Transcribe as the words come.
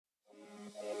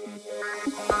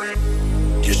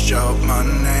shout my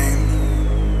name,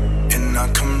 and I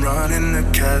come running to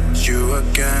catch you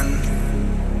again.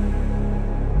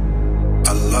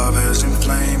 Our love is in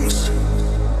flames,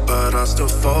 but I still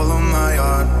follow my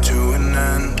heart to an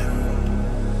end.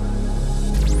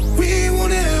 We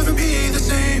won't ever be the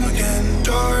same again,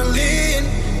 darling.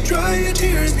 Dry your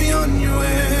tears, be on your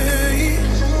way.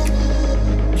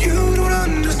 You don't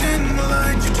understand the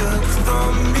light you took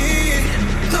from me.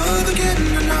 Love again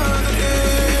another day.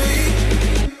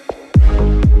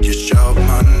 You shout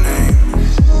my name,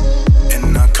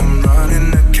 and I come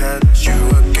running to catch you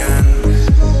again.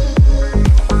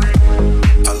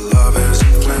 Our love is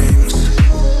in flames,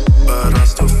 but I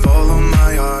still follow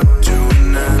my heart to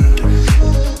an end.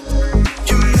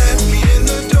 You met me in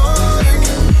the dark,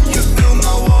 you filled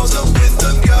my walls up with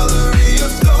a gallery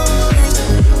of stars.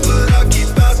 But I keep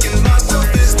asking myself,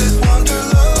 is this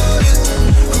wanderlust?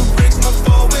 Who breaks my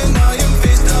fall when I am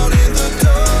face to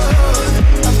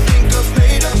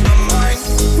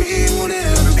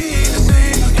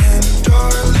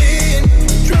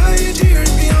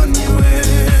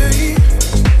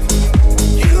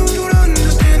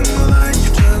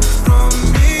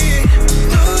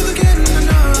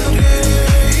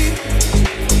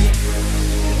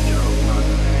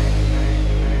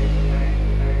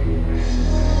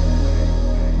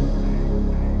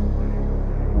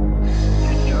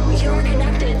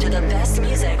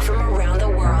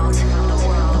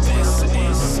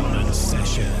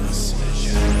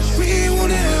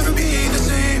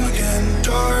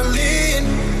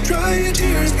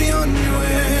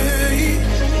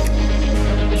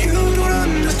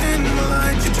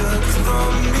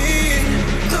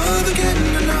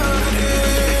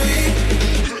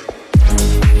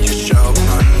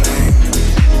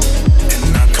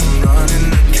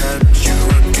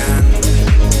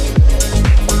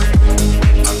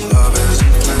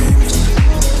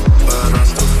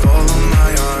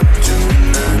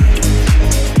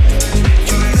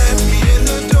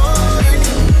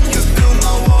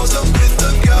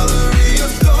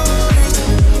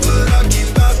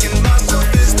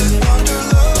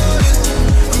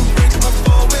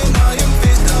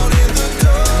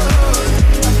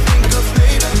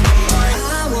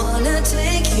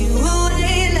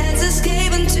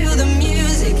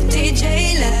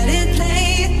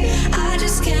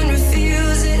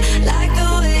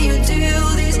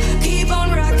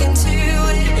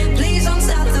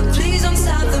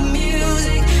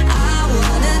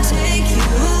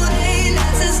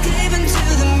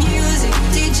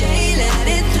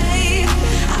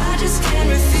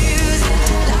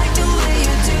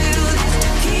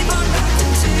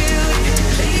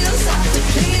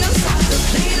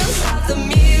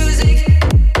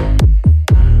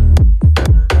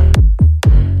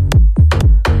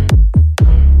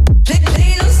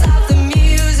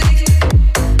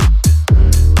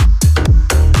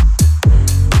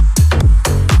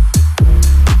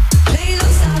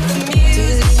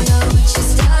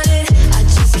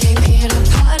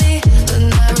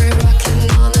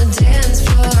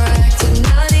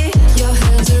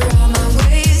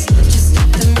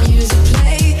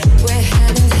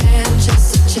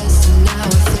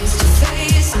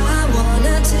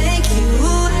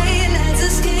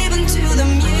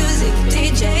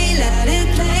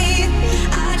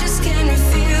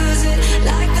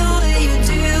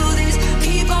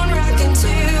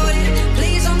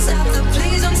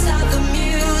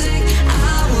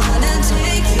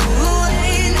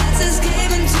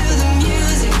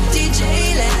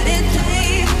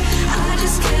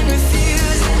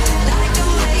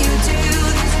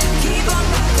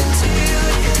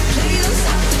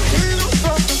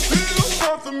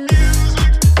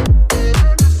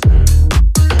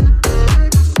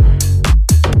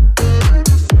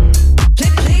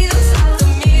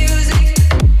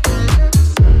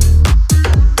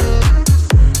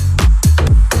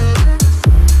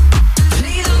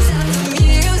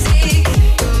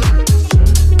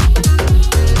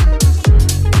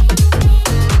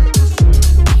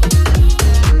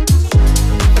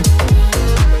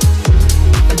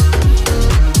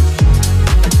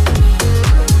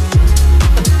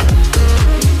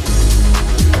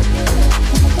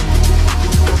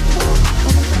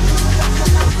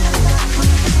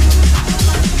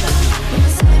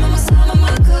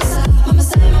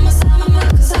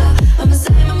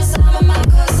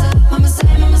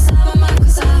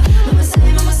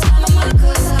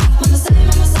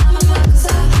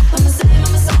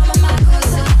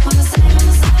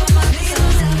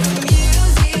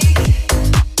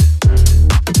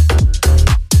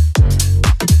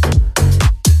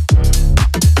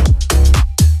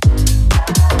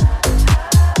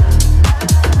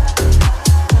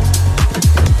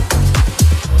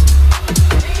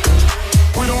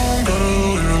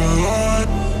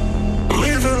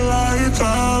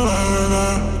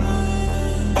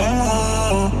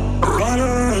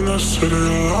city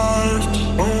lights.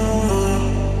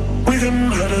 Oh, we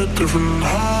can head a different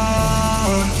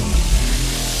high.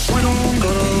 We don't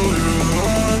gotta live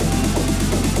life.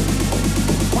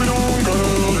 We don't gotta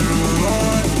live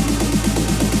life.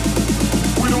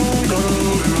 We don't gotta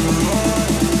live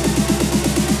life.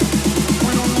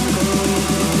 We don't gotta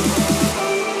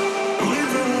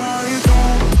live it like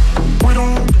don't. We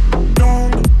don't.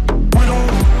 We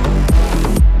don't.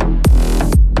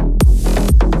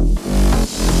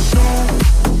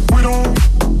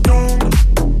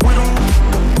 We don't.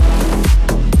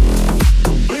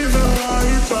 Leave it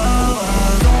like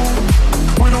that.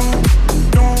 We don't. We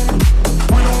don't.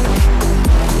 We don't.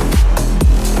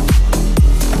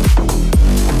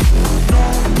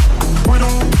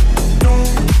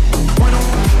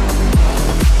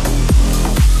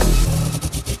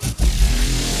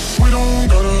 We don't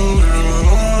gotta live a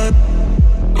life.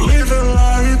 Leave it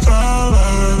like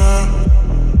that.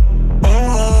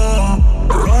 Oh,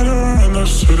 rider in the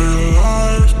city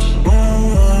lights.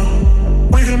 Oh,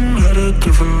 we can hit a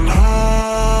different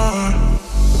high.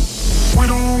 We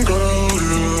don't gotta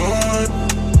live a life.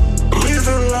 Leave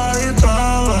it like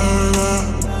that.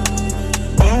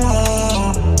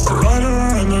 Oh, rider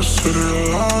in the city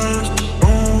lights.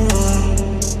 Oh,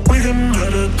 we can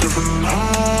hit a different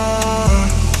high.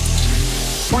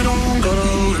 We don't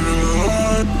gotta live a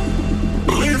life.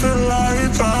 Leave it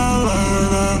like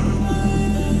that.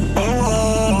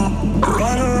 Oh,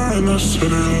 rider in the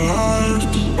city lights.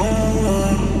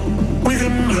 Oh, we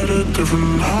can hit a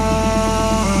different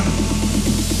high.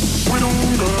 We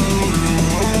don't gotta live a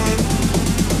life.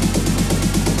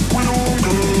 We don't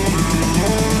gotta live a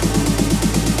life.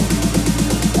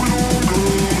 We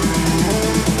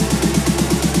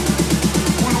don't gotta live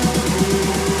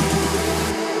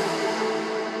a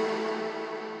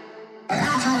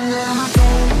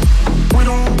life. We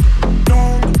don't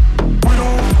gotta We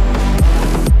don't.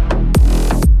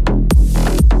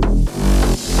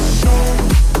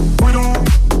 We don't. We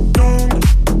don't.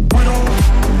 We don't.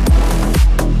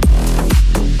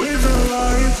 Leave it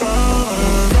like that.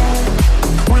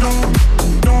 We don't. We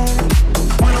don't.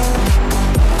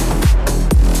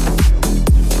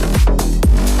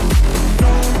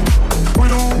 We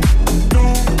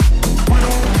don't. We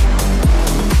don't.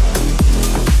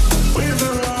 Leave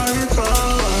it like that.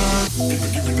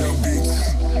 Give me that beats,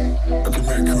 I can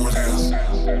make girls dance.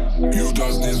 You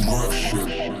does this rough shit,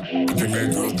 I can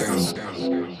make girls dance.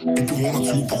 If you want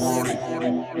to party,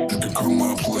 you can come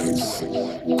my place. I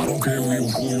don't care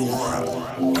who you are,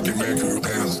 I can make her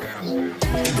dance.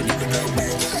 Give me that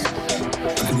beats, I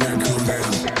can make her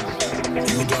dance.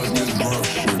 You does this rough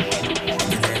shit, I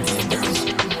can make her dance.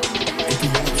 If you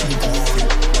want to party,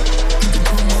 you can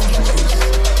come my place.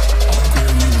 I don't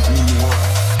care who you are,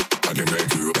 I can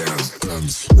make her dance.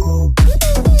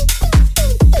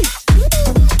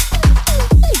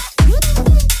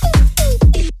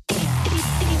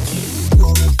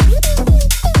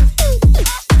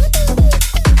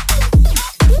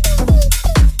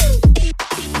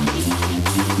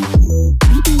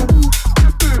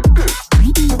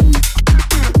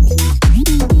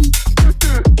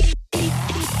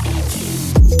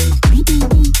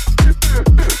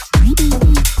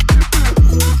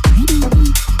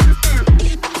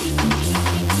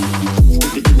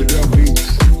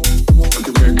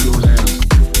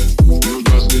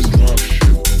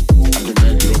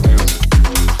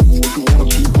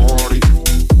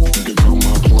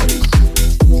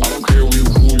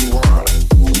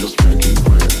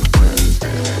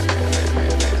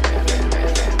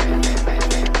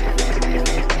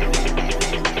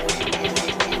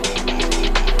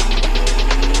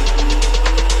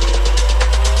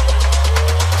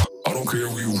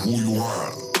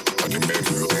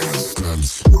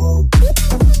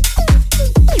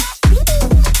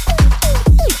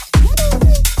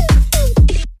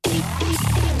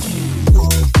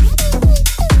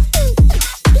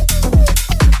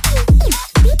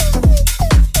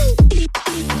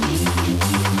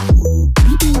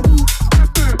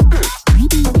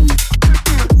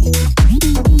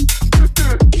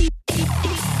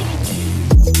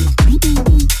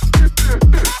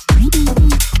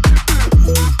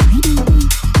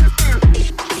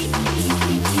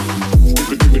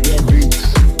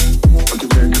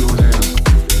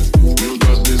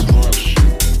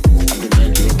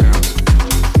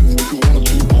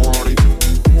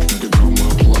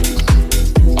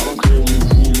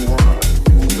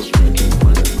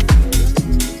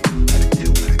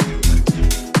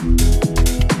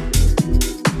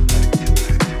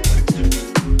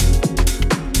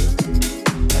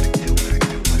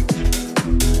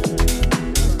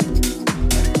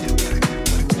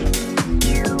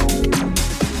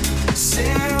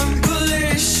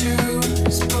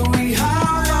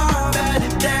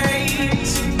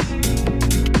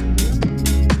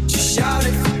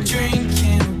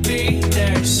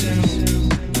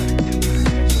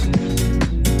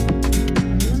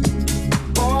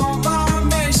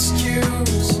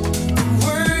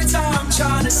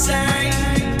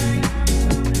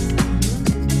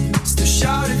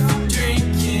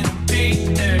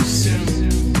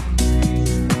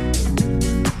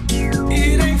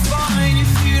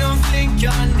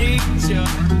 ya.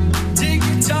 Take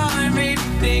your time, maybe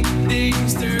think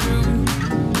things through.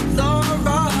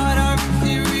 Alright, I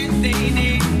really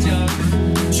need ya.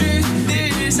 Truth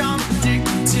is, I'm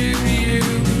addicted to you.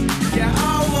 Yeah, I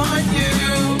want you.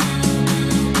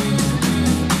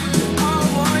 I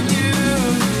want you.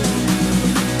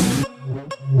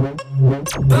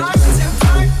 Back to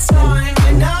back time,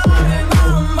 and out in my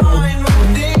mind, we're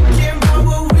thinking about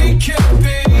what we could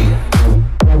be.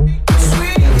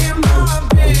 Sweet in my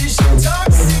vision,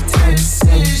 toxic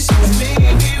decisions,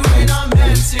 maybe we're not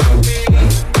meant to be.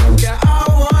 Yeah, I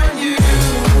want you.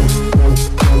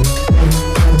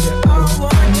 Yeah, I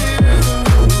want you.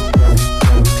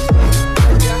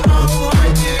 Yeah, I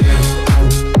want you.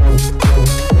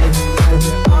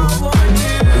 Yeah, I want you.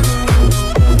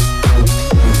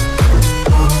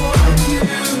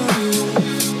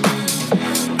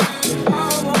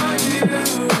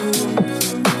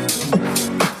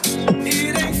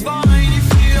 It ain't fine if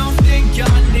you don't think I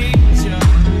need ya.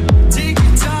 Take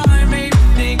your time, maybe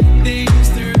think things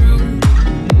through.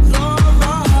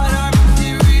 Alright, I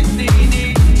really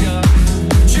need ya.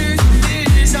 Truth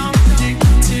is, I'm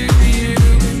addicted to you.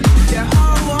 Yeah, I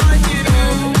want you.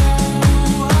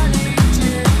 I need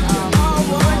you. I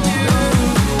want you.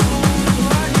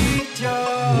 I need ya.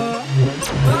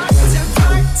 Back to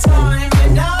back time,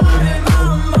 and out in my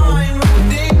mind, we're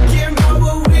thinking about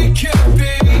what we could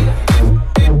be.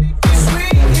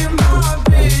 Sweet in my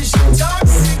vision,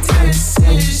 toxic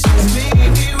decisions,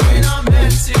 maybe we're not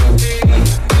meant to be.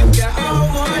 Yeah, I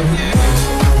want you.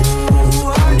 I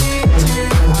need you.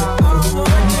 I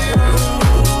want you.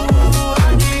 I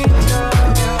need you.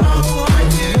 Yeah, I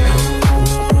want you.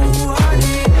 I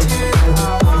need you. I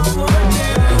want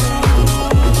you.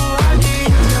 I need you.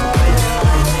 Yeah, I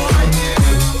want you.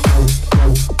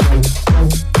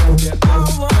 Yeah, I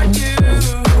want you.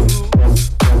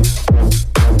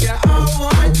 Yeah, I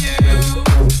want you.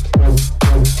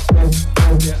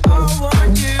 Yeah, I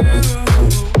want you.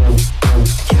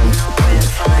 You know where to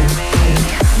find me. You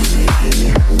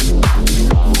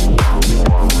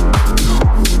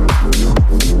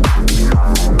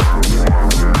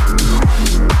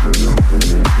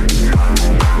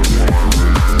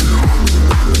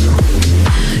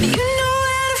know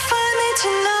where to find me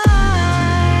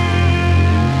tonight.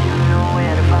 You know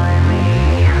where to find me.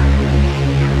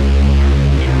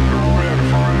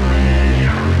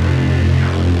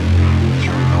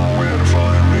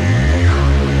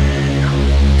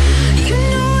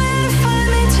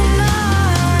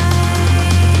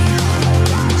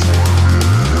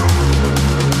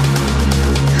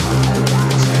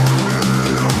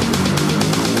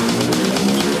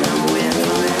 You know where to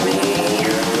find me. You know where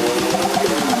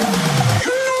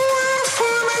to find me.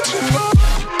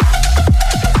 You know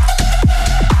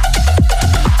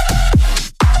where to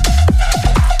find me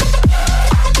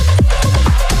tonight.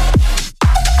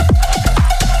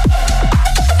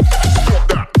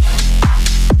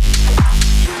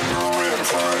 You know where to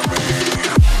find me.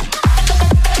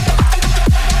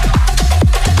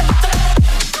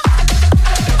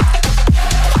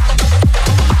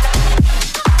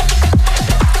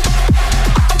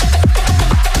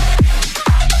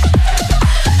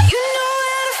 You know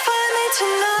where to find me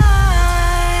tonight.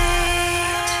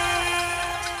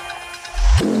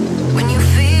 When you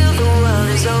feel the world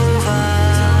is over,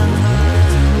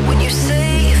 when you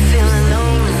say you're feeling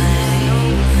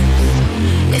lonely,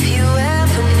 if you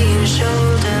ever need a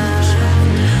shoulder,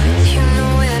 you know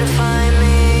where to find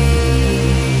me.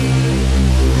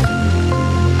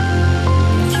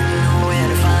 You know where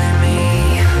to find me.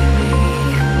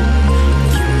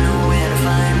 You know where to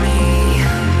find me.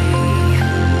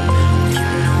 You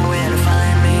know where to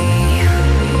find me.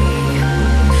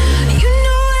 You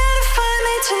know where to find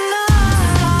me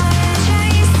tonight.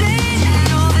 Chasing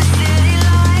all the city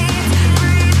lights,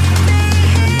 breathe me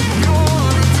in,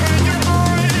 wanna take a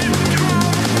bite,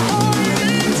 drop, hold me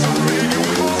to where you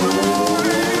want.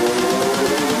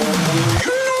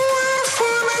 You know where to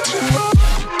find me tonight.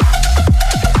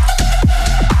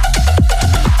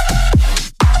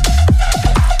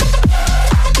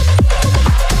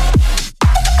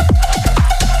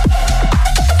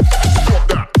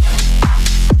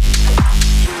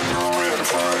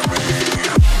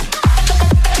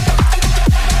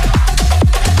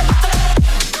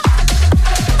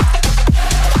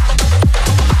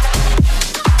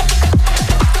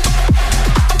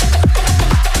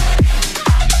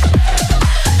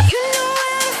 You know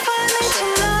where to find me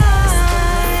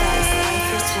tonight.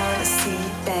 Just wanna see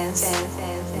you dance.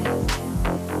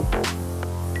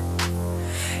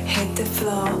 Hit the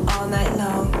floor all night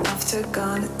long. After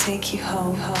gonna take you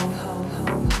home.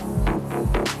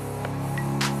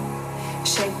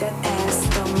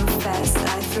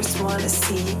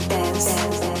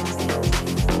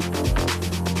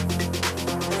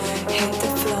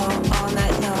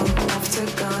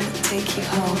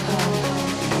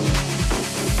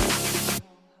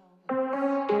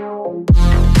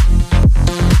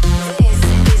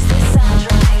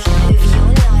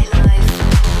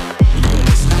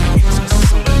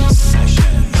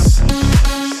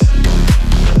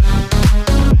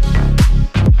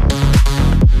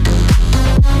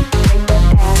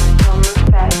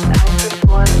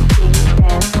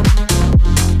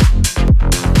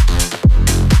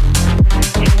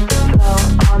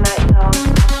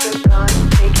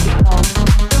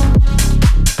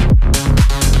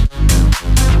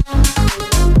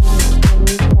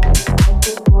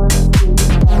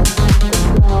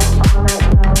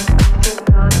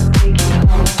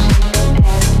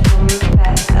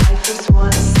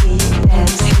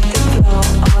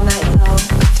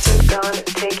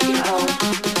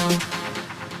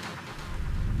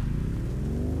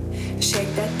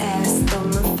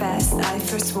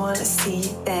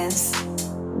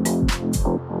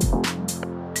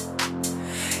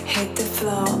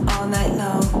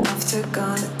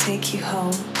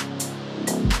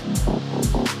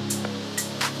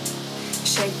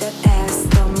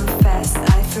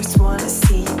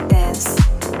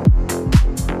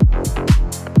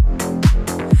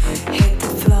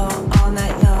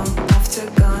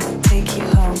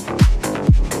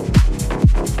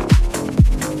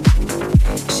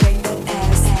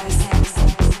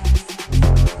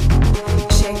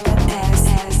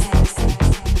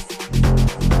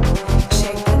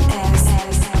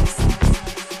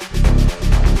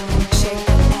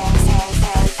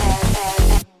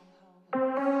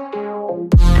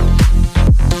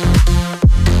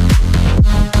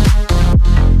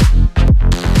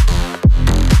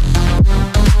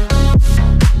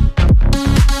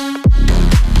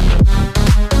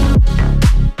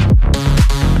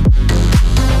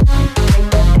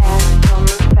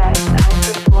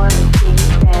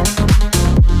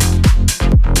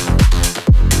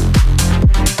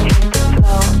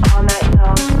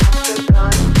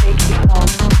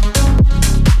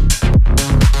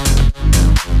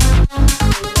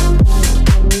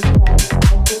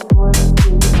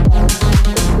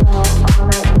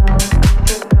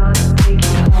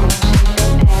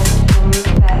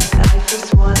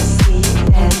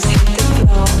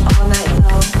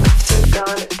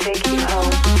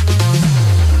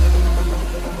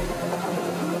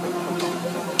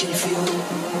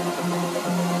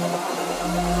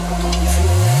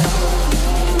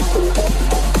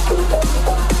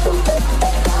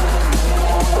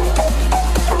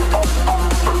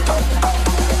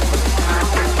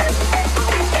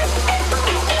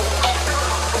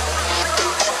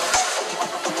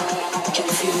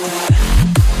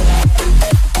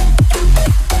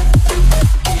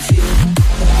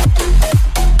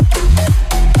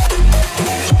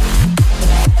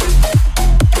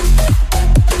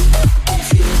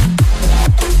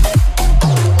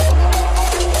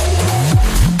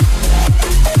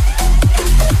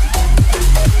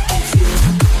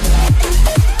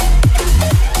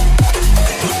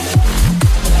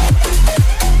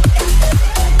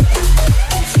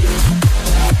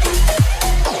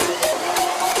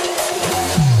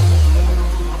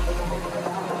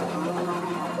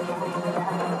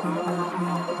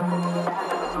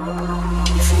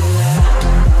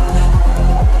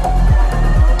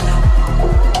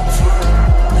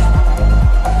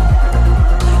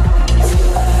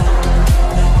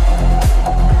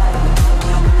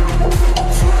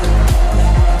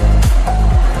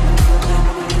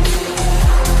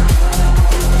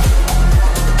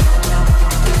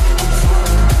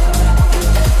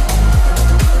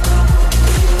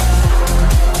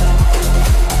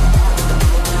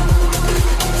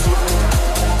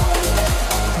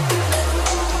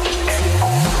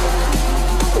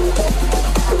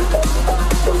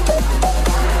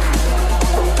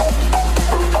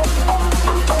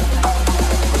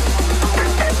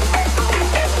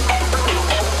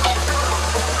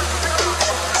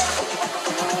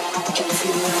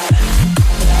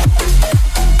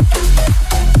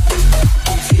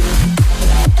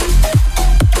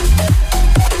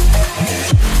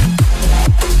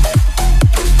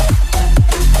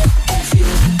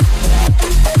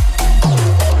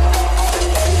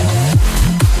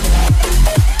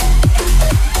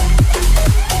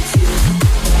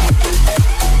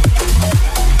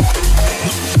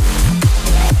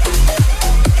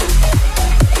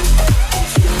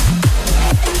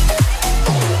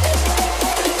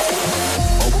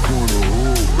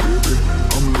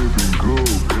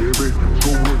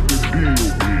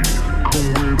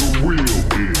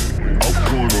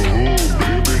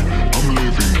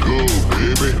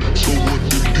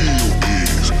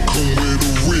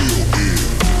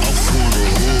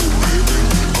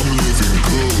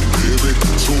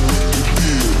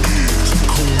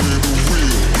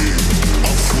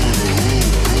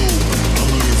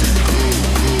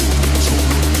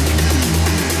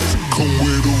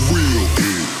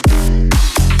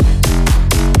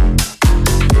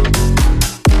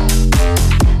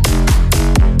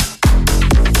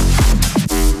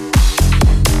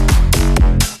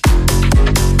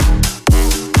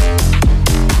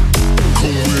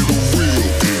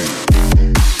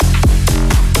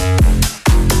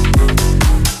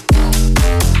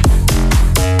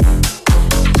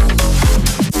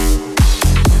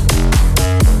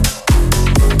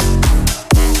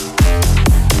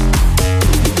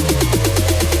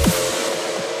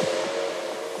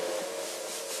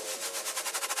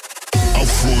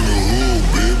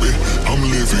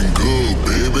 living good,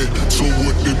 baby. So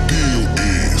what the deal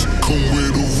is? Come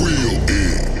where the real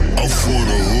is. I'm from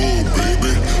the hood,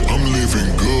 baby. I'm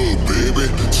living good, baby.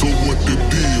 So what the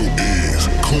deal is?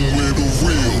 Come where the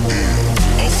real is.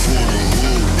 I'm from the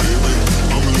hood, baby.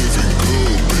 I'm living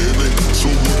good, baby. So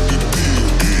what the deal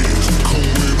is? Come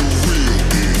where the real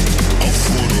is. I'm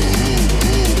from the hood,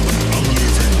 I'm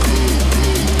living good.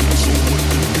 So what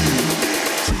the deal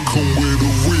is? Come where the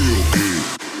real is.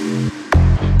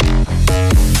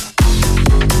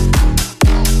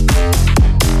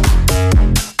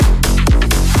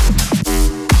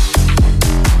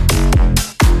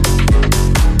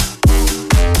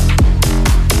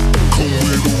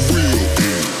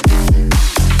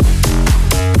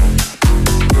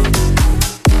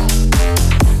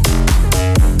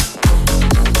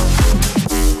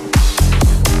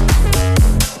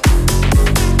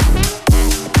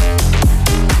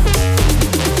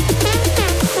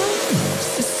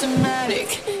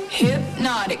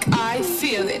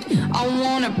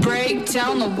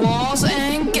 Down the walls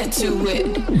and get to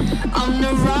it. I'm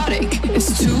neurotic,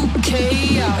 it's too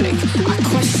chaotic. I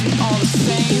question all the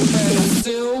same, but I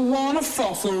still wanna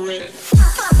fall for it.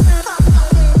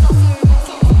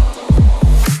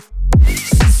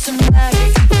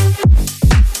 Systematic.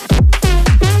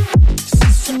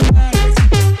 Systematic.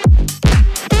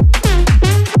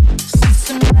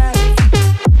 Systematic. Systematic.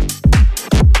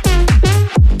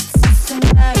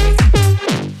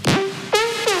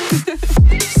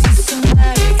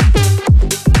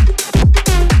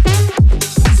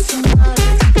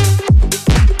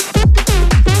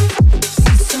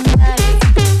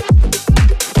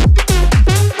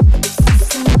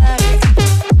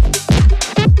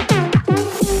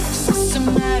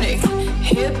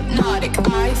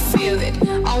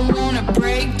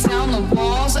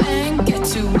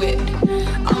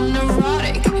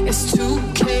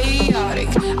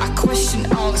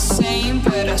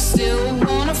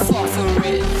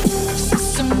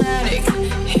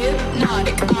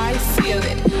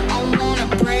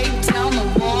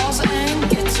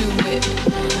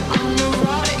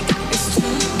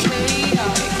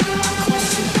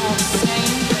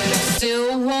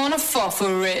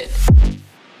 For it.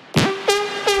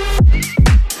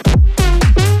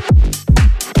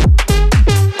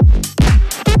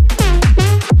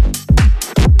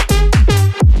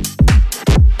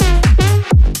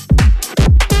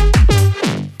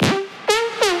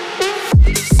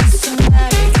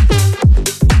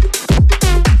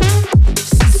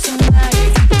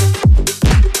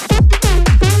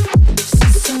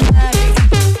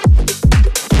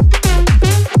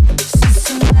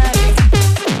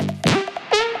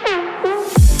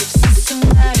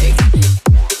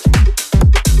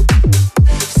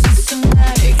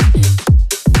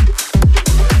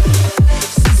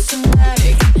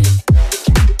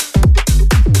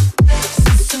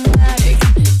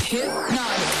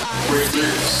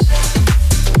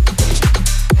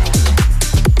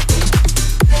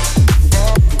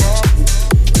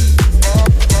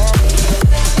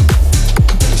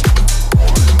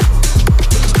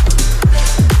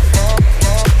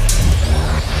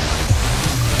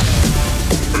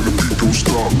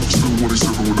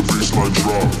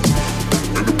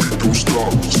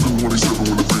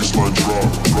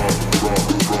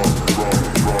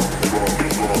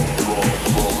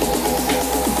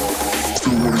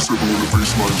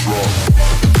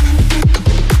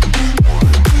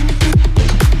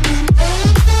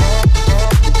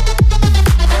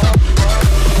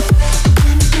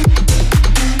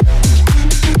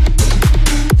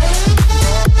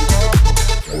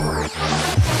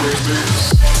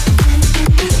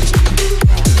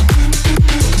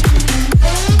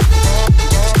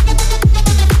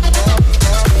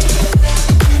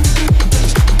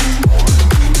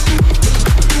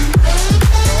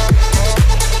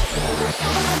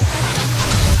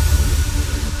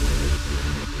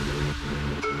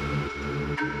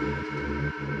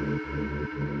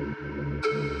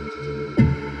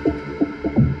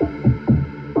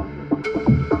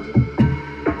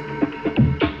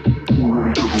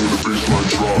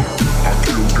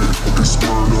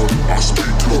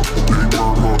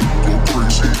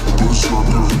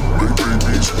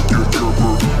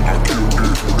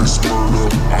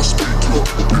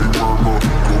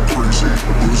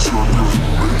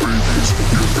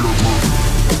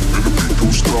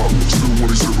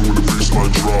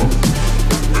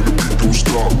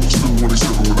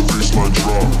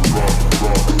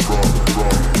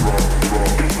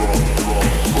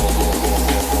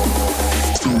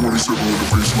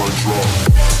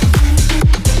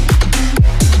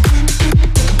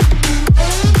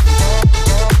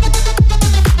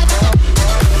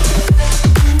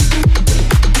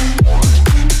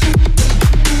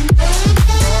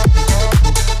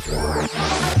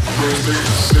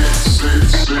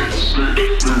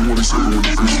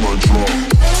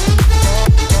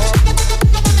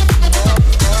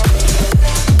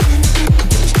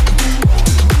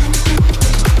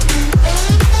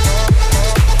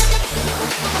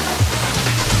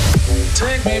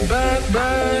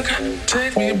 back,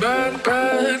 take me back,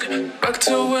 back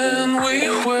to when we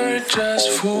were just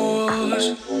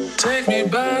fools. Take me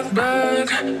back,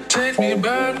 take me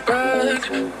back,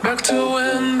 back to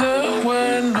when there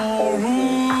were no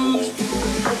rules.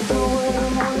 Back to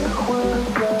when we were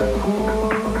just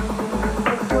fools.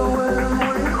 Back to when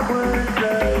we were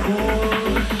just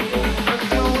fools. Back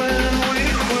to when we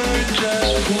were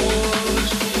just fools.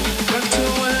 Back to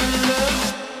when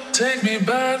take me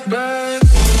back, back.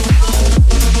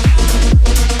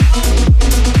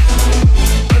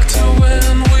 Back to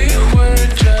when we were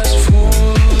just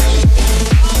fools.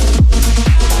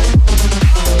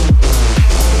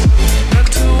 Back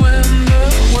to when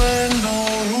there were no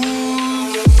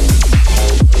rules.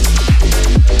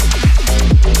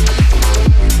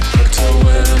 Back to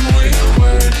when we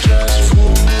were just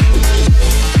fools.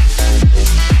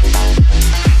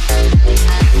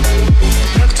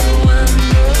 Back to when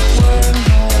there were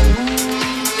no rules.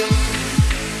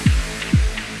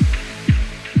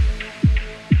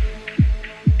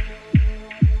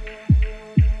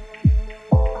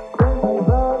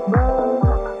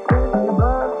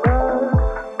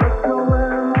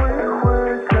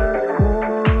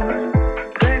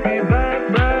 Take me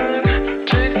back,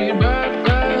 take me back,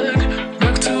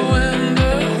 back to when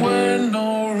there were no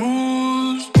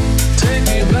rules. Take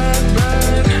me back,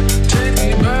 take me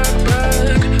back,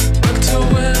 back to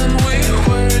when we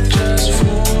were just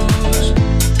fools.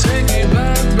 Take me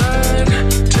back,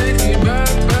 take me back,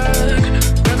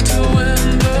 back to when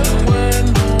there were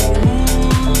no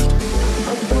rules.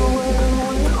 Back to when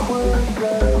we were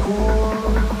just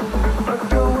fools. Back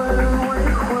to when we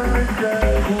were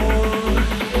just fools.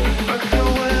 Back to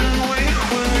when we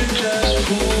were just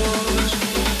fools.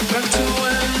 Back to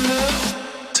when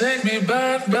take me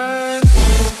back, back.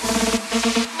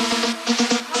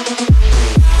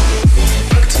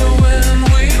 Back to when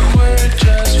we were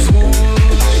just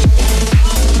fools.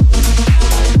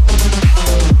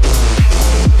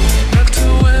 Back to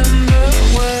when there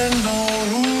were no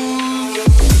rules.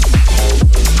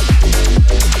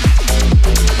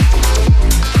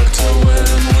 Back to when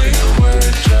we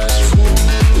were just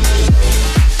fools.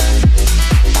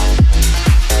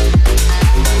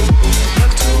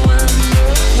 Back to when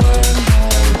there were no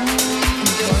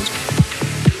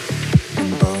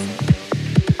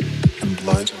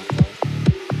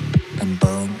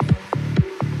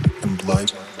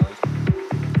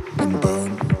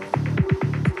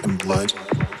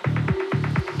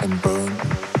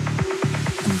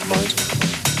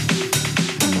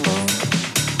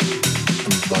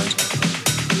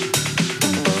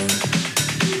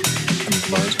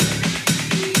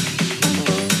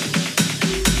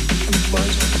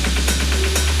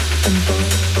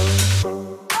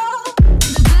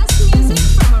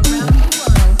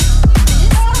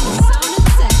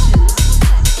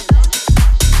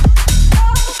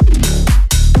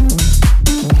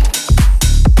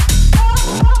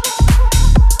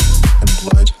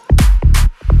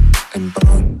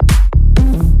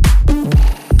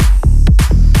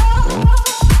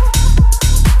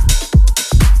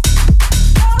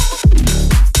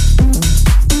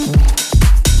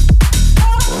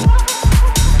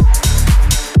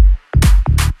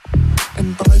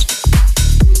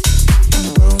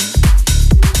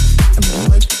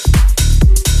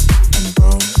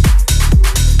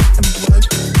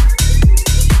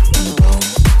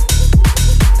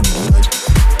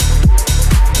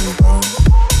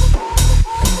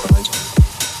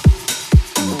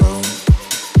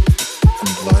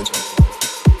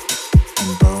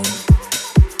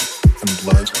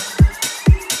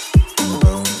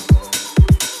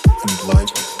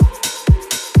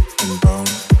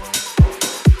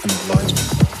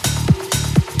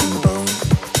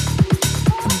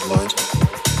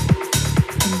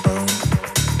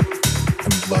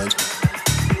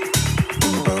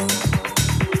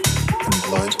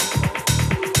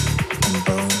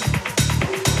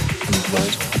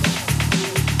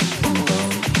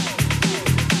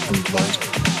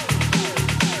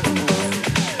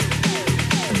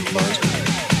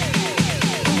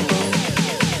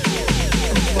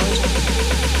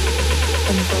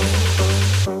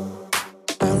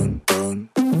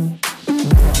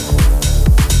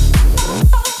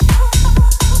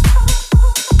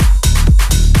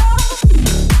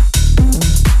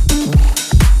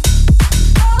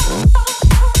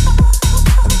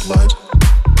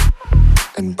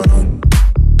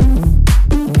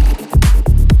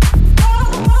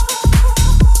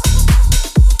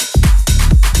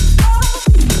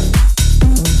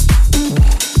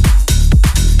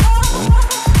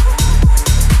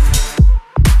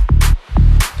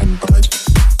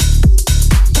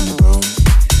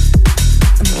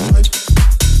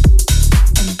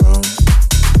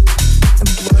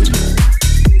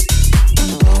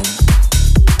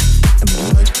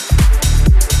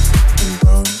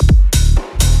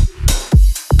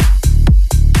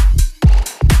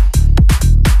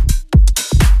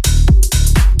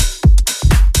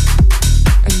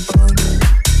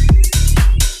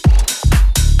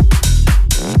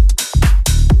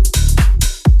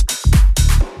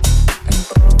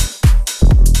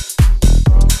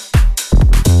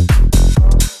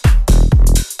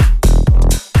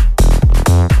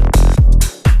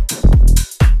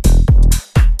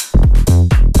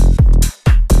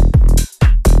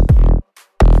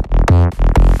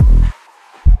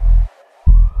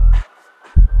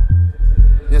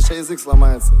язык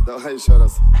сломается. Давай еще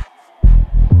раз.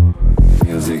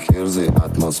 Music, here's the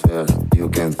atmosphere. You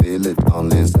can feel it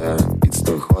only there. It's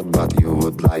too hot, but you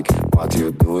would like. What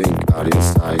you doing? Are you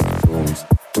psych? Dooms,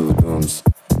 two dooms.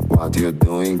 What you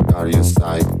doing? Are you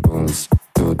psych? Dooms,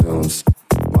 two dooms.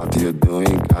 What you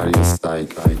doing? Are you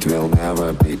psych? It will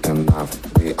never be enough.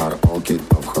 We are all kids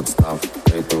of hot stuff.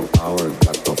 Pray to our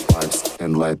god of vibes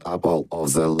and light up all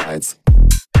of the lights.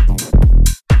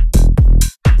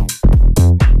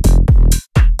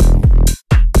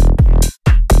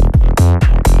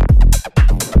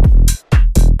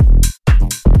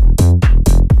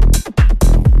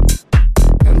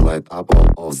 Light up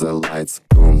all of the lights,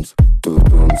 dooms, two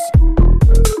dooms.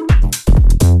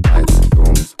 Lights,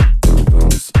 dooms, two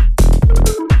dooms.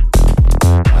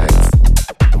 Lights,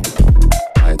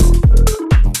 lights,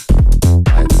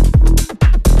 lights,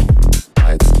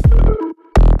 lights.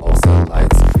 All the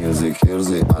lights, music, here's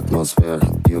the atmosphere.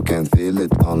 You can feel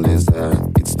it only there.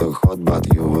 It's too hot,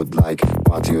 but you would like.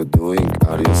 What you doing?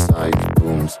 Are you psych?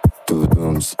 Dooms, two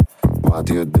dooms. What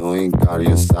you doing? Are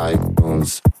you psych?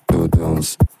 Dooms, two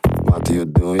dooms. What you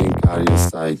doing? Are you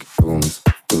psych? Dooms,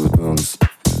 two dooms.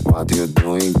 What you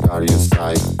doing? Are you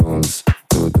psych? Dooms,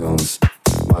 two dooms.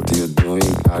 What you doing?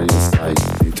 Are you psych?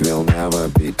 It will never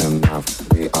be enough.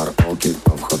 We are all kids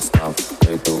of hot stuff.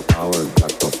 Pray to our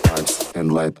god of vibes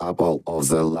and light up all of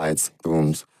the lights.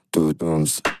 Dooms, two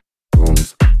dooms.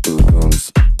 Dooms, two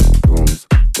dooms. Dooms,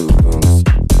 two dooms.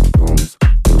 Dooms,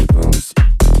 two dooms.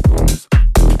 Dooms,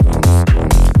 two dooms.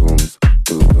 Dooms,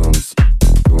 two dooms.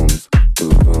 Dooms, two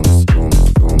dooms. Dooms,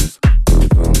 dooms, two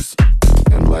dooms.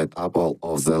 And light up all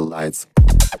of the lights.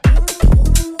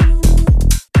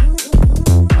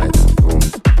 Lights,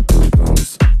 dooms, two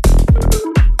dooms.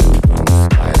 Two dooms,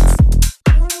 lights.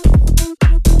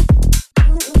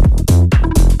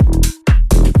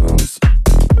 Two dooms.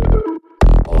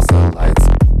 All the lights.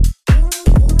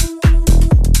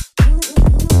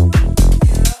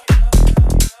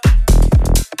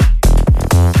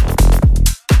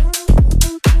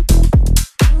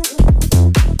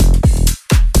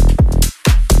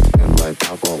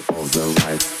 Up all of the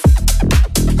lights.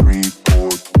 3,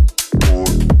 4, 4,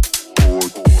 4,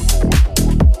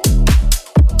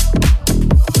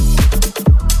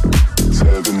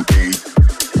 7, 8,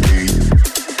 8,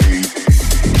 8.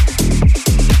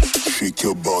 Shake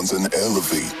your bones and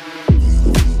elevate.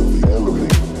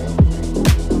 Elevate.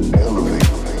 Elevate.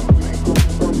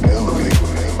 Elevate.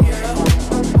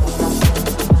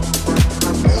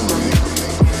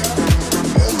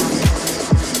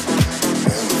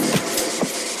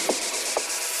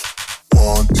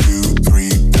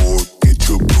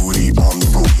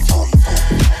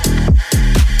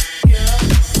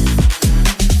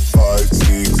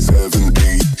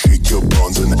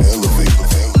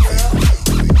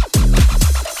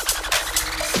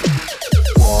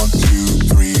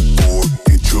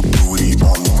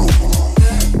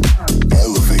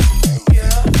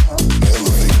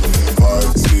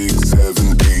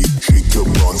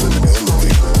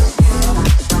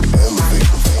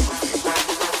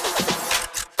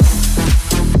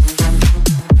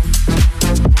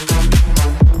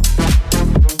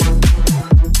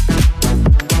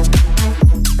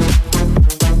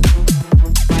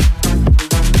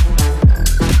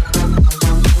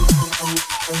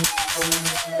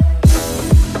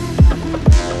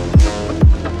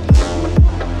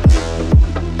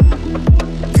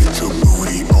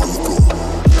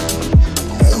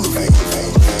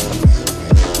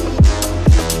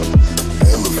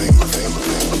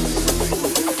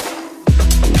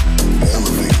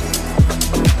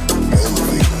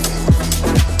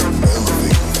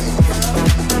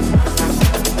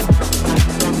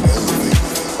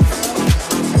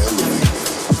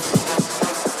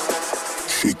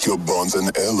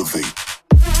 And elevate.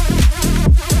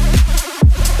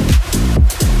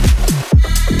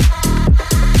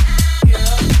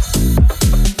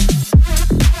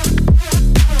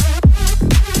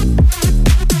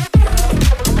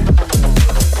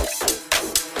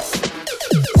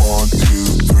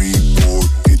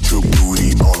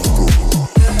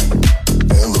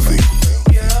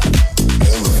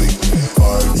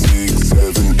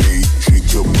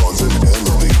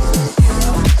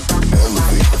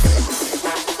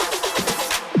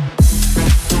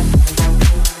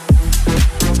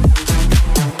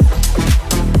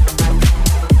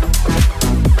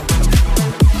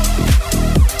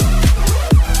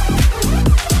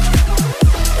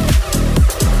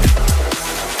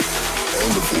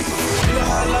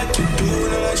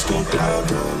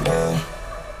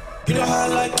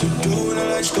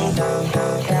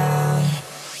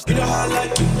 You know how I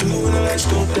like to do when the lights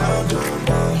go down, down,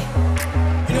 down.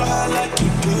 You know how I like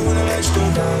to do when the lights go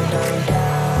down, down,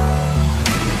 down.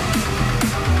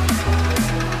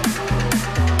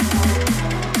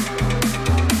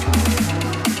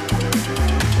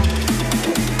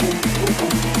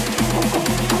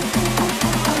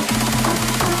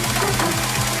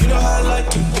 You know how I like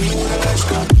to do when the lights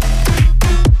go down.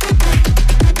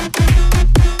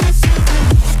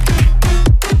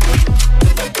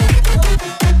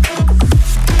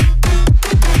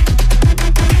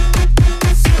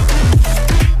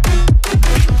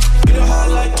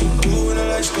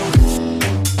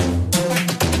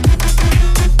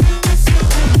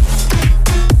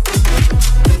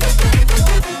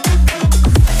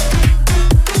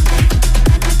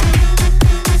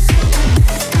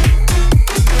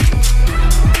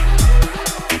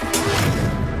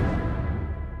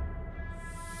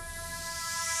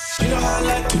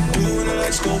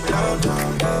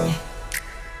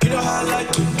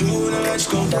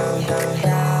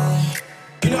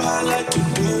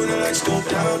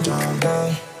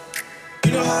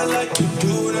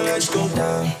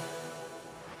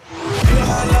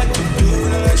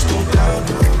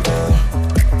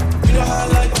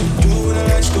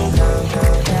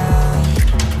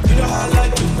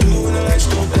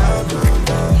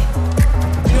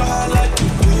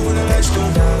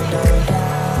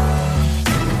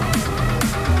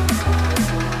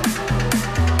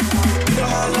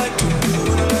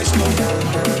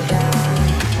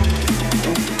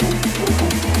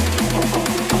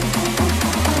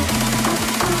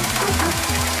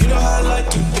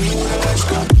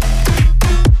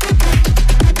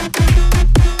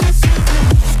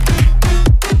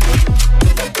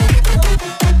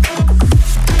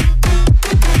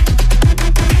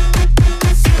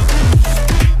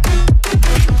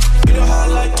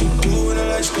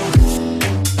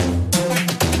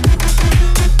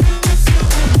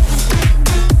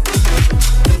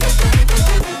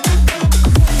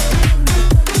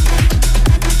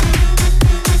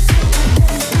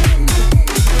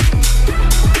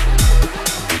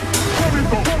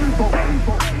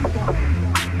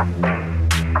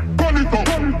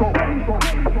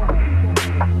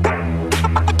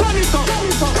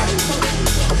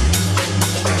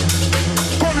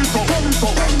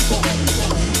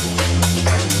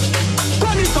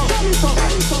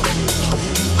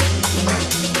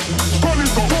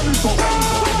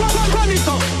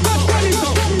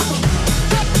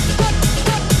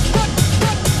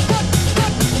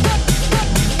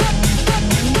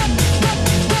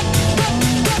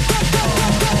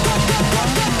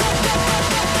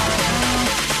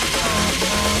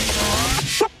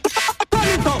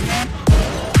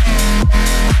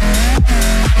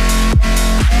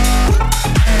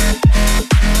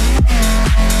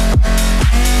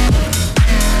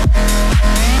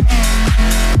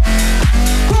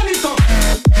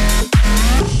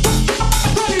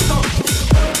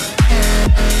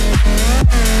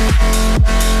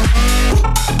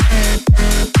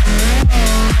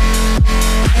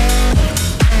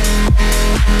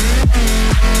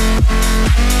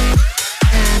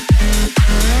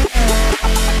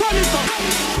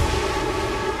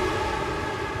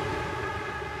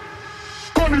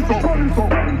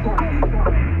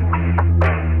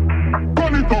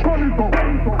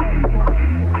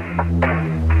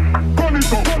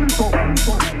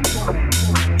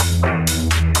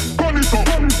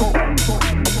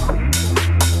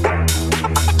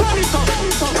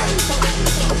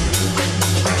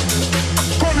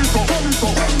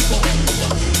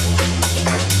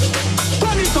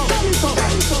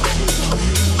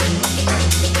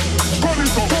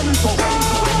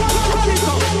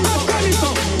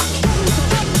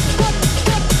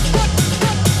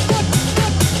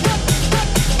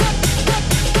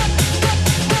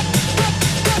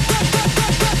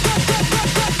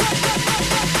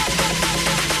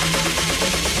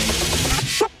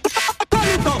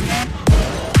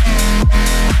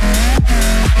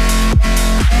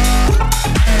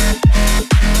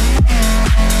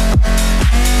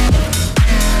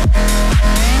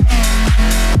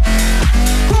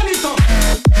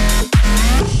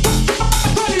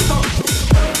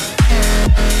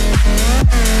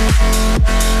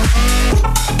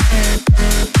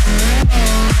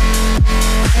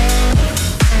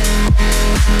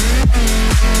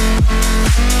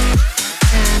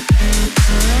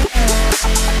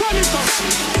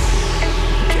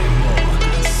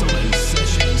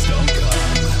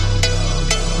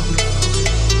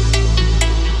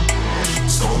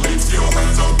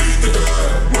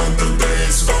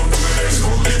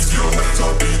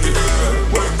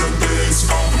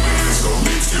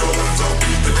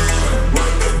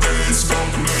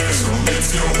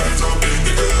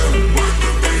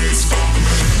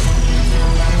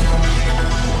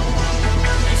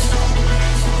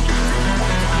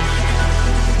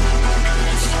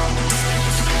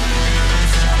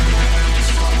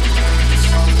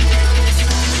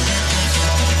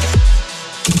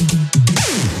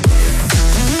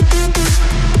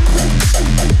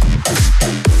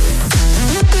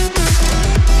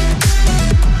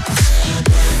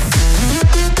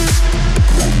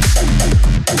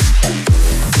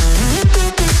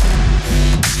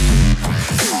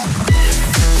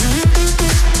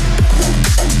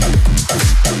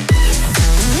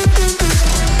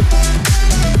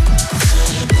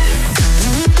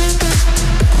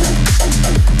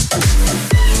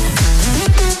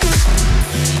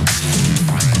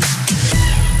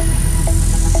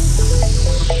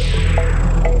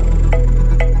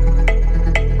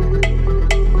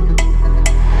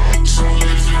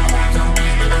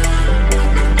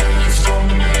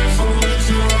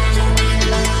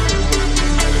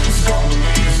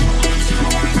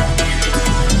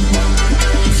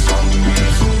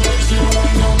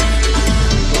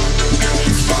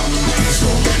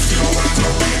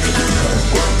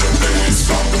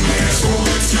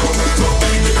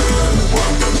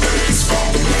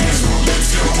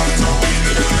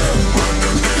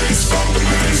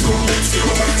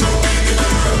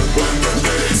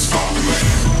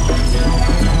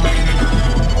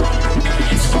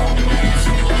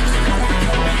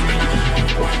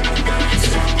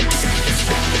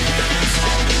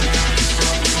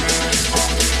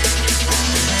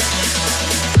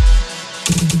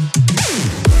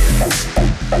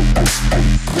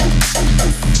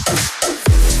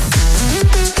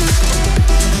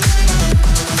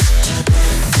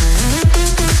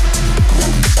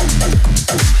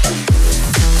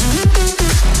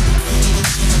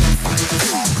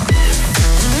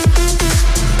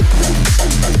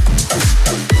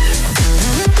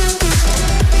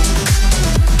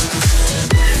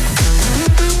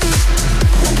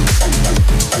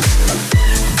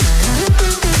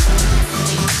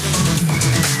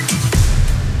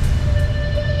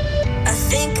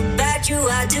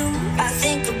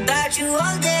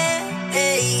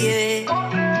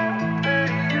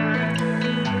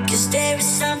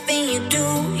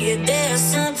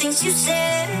 things you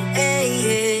said.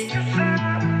 And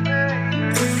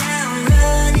now I'm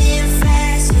running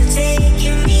fast, you're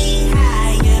taking me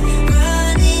higher.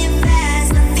 Running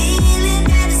fast, I'm feeling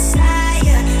that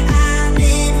desire. I've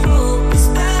been hopeless,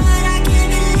 but I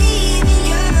can't believe in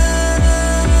you.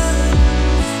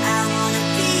 I want a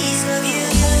piece of you.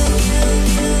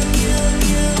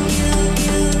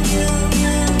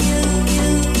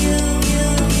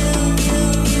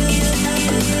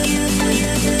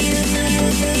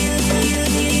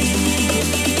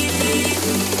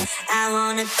 I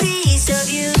want a piece of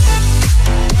you.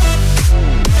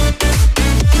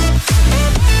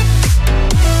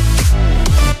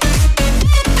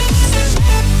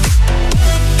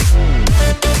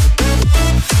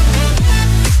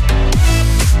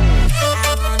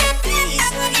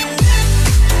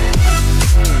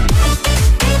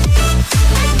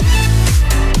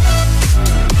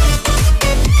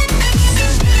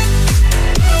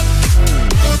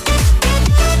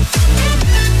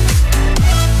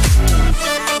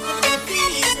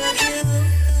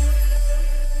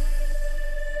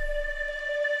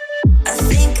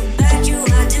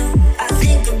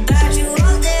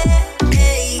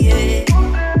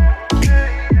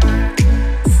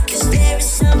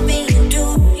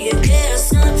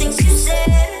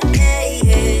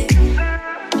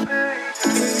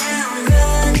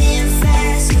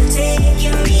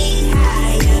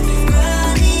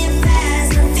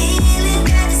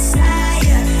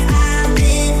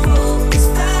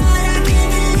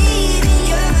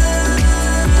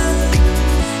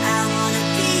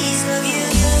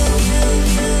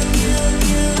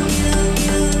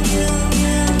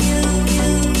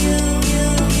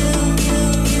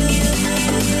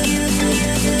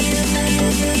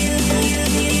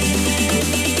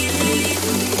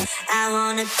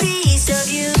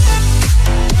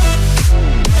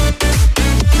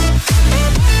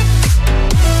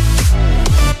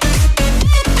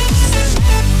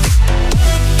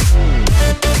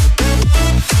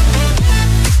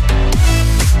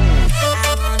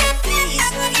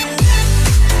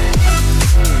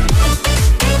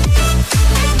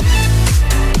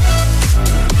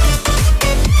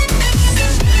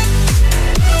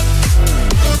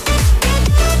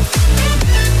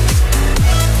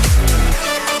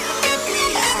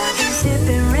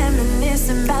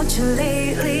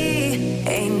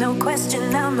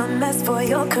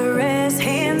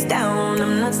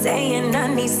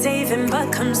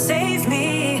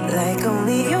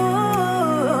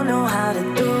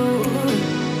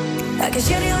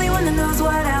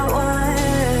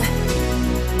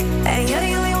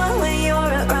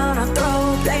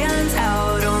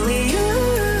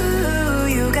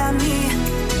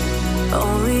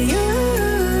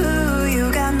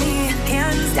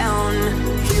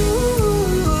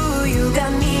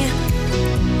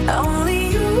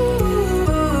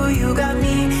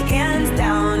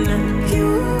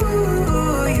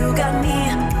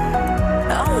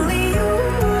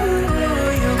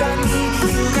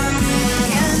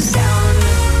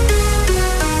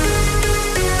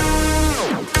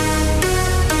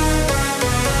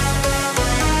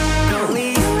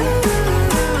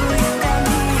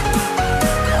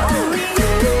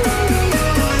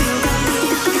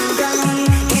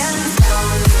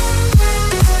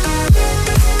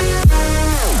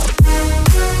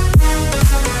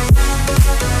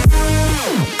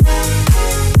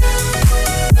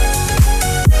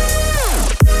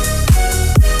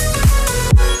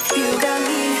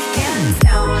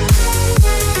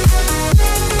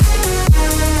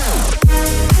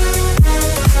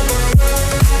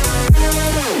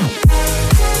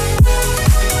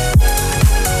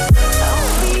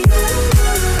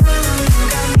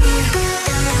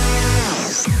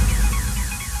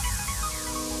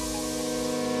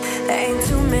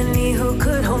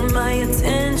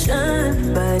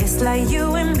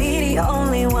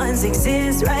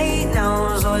 Exist right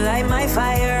now, so light my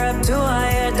fire up to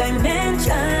higher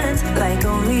dimensions, like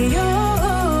only you.